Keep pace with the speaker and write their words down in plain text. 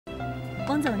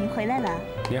汪总，您回来了。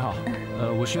你好，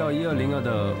我需要1202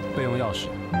的备用钥匙。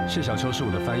谢小秋是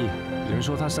我的翻译，有人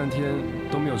说他3天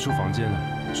都没有出房间了，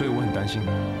所以我很担心。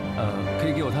可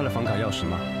以给我他的房卡钥匙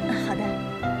吗？好的，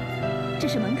这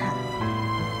是门卡。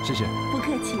谢谢。不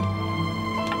客气。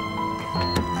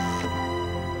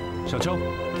小秋。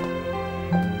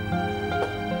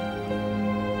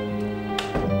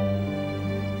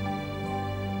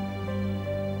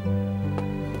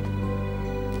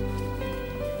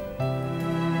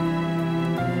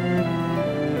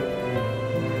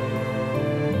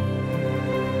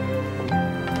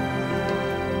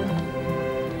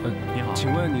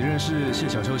 请问你认识谢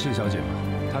小秋谢小姐吗？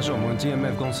她是我们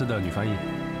GMF 公司的女翻译。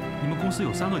你们公司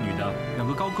有3个女的，2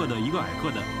个高个的，1个矮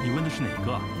个的。你问的是哪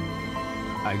个？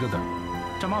矮个的，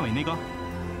扎马尾那个？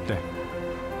对。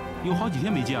有好几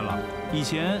天没见了，以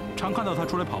前常看到她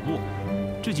出来跑步，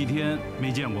这几天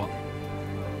没见过。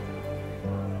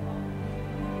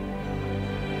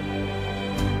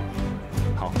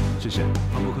好，谢谢。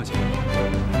好，不客气。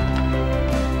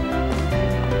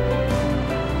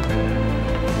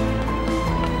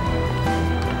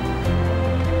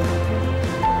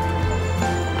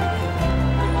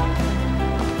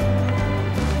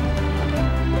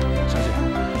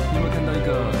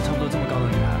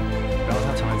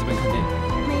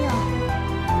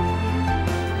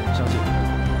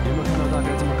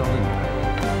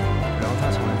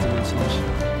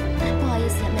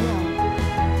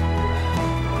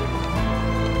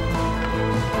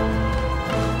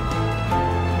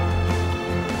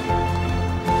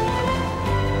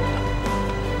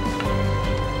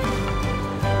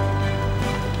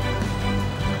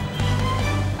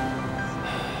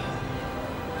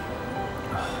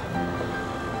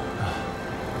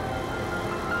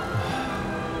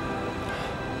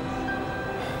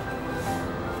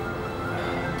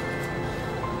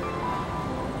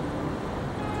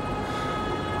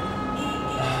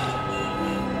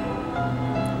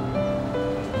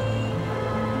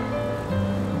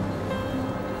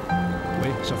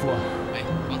 小付啊，喂，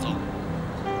王总，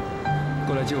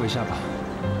过来接我一下吧。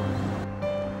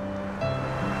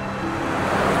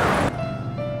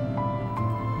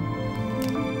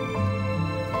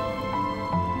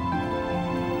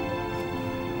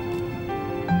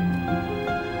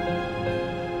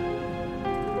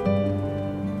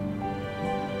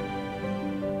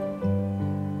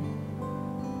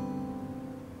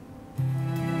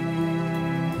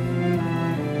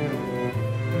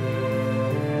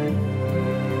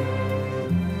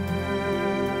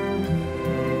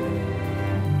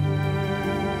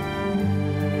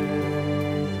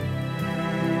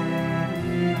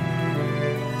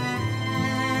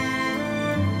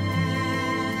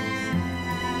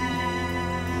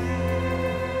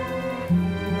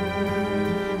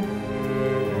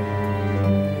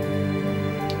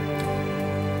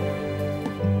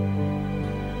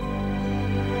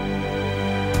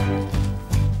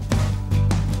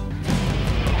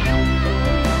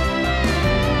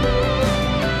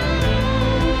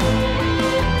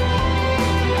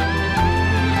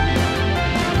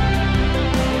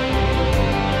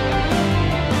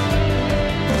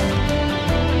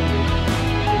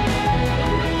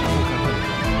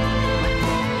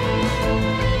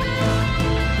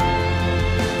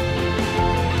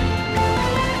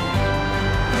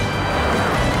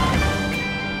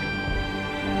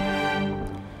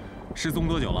失踪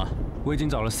多久了？我已经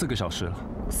找了4个小时了。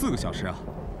4个小时啊？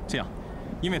这样，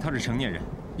因为他是成年人，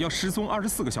要失踪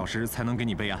24个小时才能给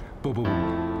你备案。不，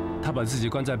他把自己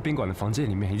关在宾馆的房间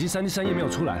里面，已经3天3夜没有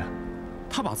出来了。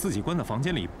他把自己关在房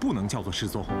间里，不能叫做失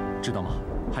踪，知道吗？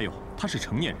还有，他是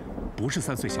成年人，不是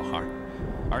3岁小孩，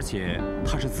而且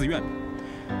他是自愿的。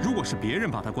如果是别人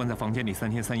把他关在房间里3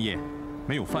天3夜，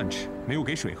没有饭吃，没有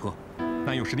给水喝，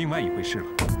那又是另外一回事了。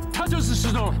他就是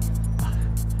失踪了。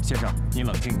 先生，您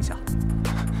冷静一下。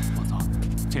王总，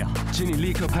这样，请你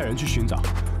立刻派人去寻找。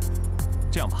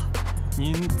这样吧，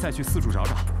您再去四处找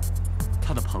找，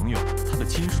他的朋友、他的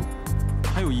亲属，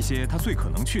还有一些他最可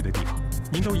能去的地方，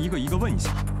您都一个一个问一下。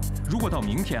如果到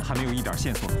明天还没有一点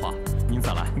线索的话，您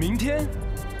再来。明天？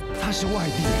他是外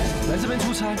地人，来这边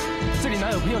出差，这里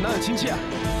哪有朋友，哪有亲戚啊？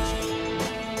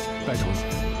拜托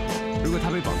你，如果他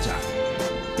被绑架、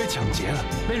被抢劫了、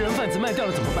被人贩子卖掉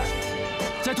了怎么办？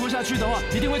 再拖下去的话，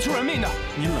一定会出人命的。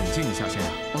您冷静一下，先生。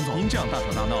王总，您这样大吵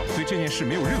大闹，对这件事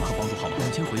没有任何帮助，好吗？我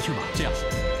们先回去吧。这样，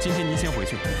今天您先回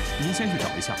去，您先去找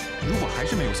一下。如果还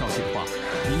是没有消息的话，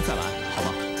您再来，好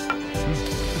吗？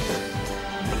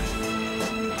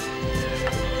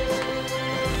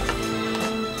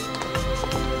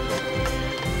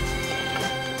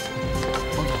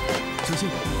王总，小心！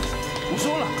我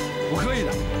说了，我可以的。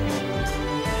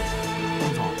王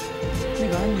总，那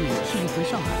个安妮是不是回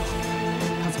上海了？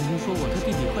她曾经说过，她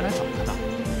弟弟会来找她的。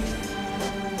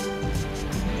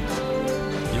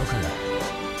有可能，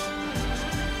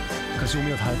可是我没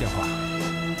有他的电话。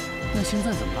那现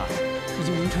在怎么办？已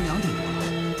经凌晨2点多了。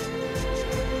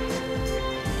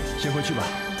先回去吧。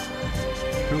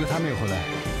如果他没有回来，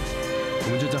我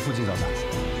们就在附近找他。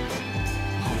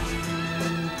好吧。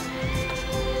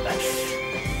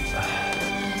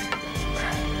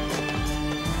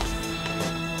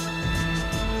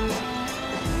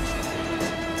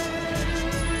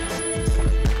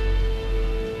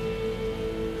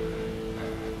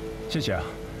谢谢啊。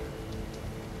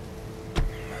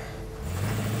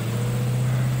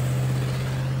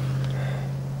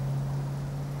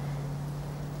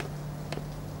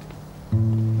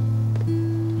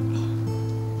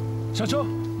小秋，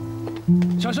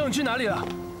小秋，你去哪里了？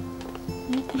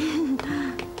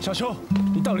小秋，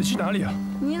你到底去哪里了？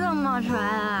你怎么冒出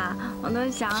来了？我都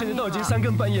想你了。现在都已经3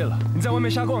更半夜了，你在外面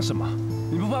瞎逛什么？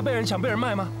你不怕被人抢、被人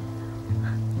卖吗？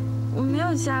我没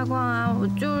有瞎逛啊，我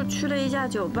就去了一家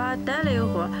酒吧待了一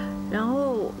会儿，然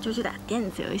后我就去打电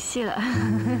子游戏了。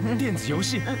电子游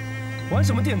戏？玩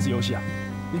什么电子游戏啊？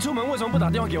你出门为什么不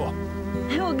打电话给我？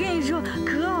哎，我跟你说，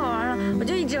可好玩了，我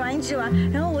就一直玩，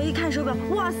然后我一看手表，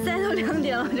哇塞，都2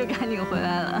点了，我就赶紧回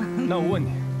来了。那我问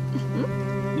你，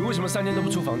你为什么3天都不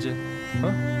出房间？啊？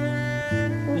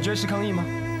你绝食抗议吗？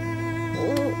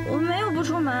我没有不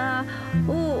出门啊，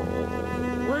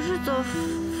我是走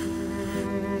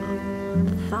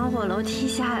防火楼梯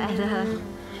下来的，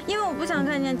因为我不想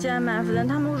看见治安埋伏的，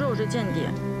他们会说我是间谍。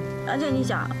而且你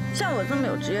想，像我这么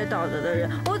有职业道德的人，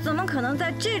我怎么可能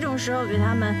在这种时候给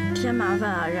他们添麻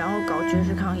烦啊，然后搞绝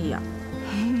食抗议啊？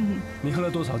你喝了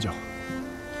多少酒？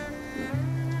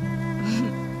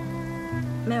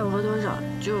没有喝多少，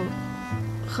就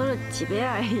喝了几杯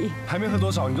而已。还没喝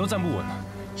多少，你都站不稳了。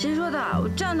谁说的？我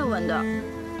站得稳的。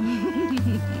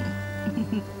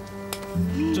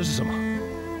这是什么？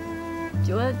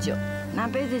酒的酒，拿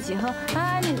杯子一起喝。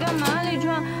哎，你干嘛，立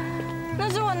川？那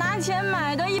是我拿钱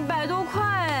买的，100多块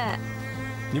哎。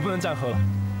你不能再喝了，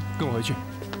跟我回去。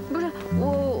不是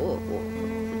我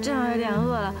正好有点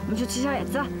饿了，我们去吃宵夜，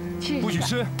走，去。不许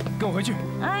吃，跟我回去。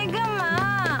哎，干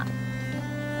嘛？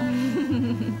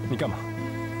你干嘛？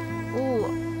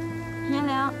天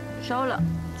凉烧了，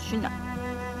去哪？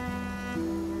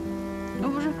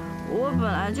不是，我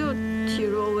本来就体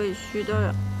弱胃虚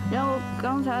的，然后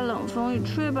刚才冷风一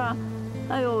吹吧，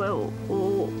哎呦喂，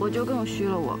我就更虚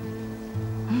了我。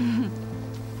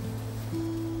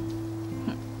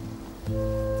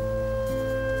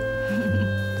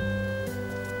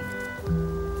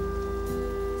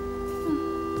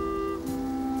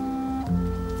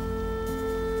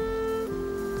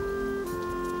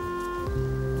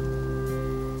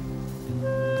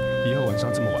以后晚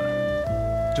上这么晚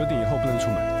，9点以后不能出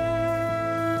门，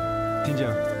听见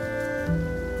了？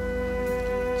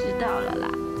知道了啦。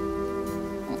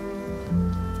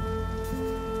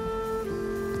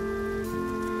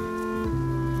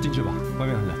进去吧，外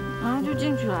面很冷。啊，就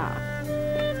进去了。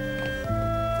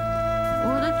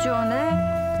我的酒呢？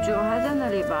酒还在那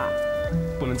里吧？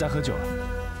不能再喝酒了。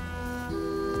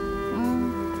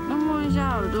那摸一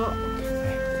下耳朵。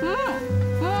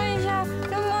摸一下，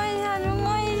就摸一下，就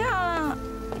摸一下了。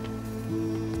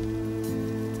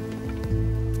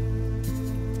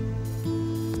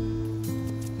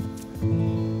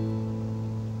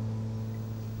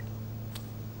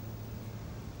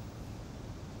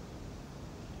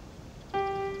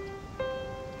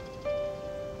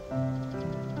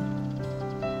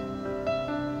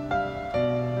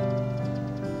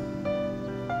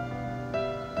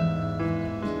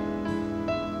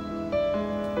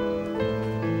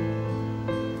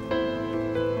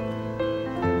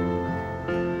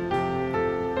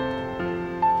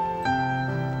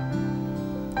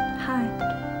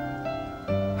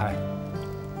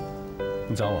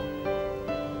你找我？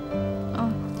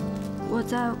我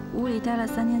在屋里待了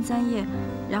3天3夜，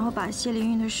然后把谢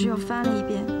灵运的诗又翻了一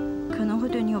遍，可能会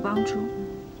对你有帮助。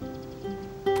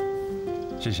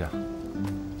谢谢啊。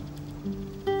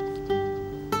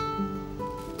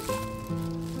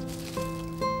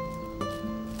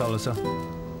到了这。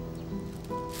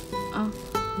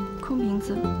空瓶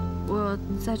子，我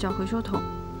在找回收桶。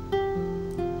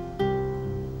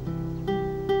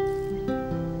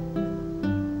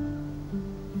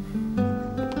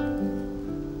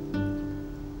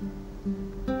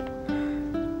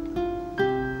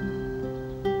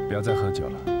不要再喝酒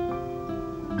了。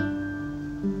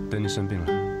等你生病了，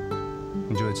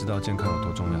你就会知道健康有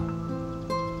多重要。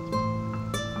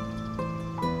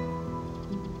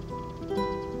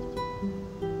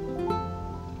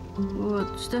我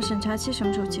的审查期什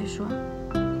么时候结束啊？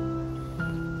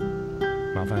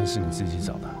麻烦是你自己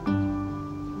找的，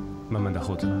慢慢的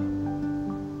候着吧。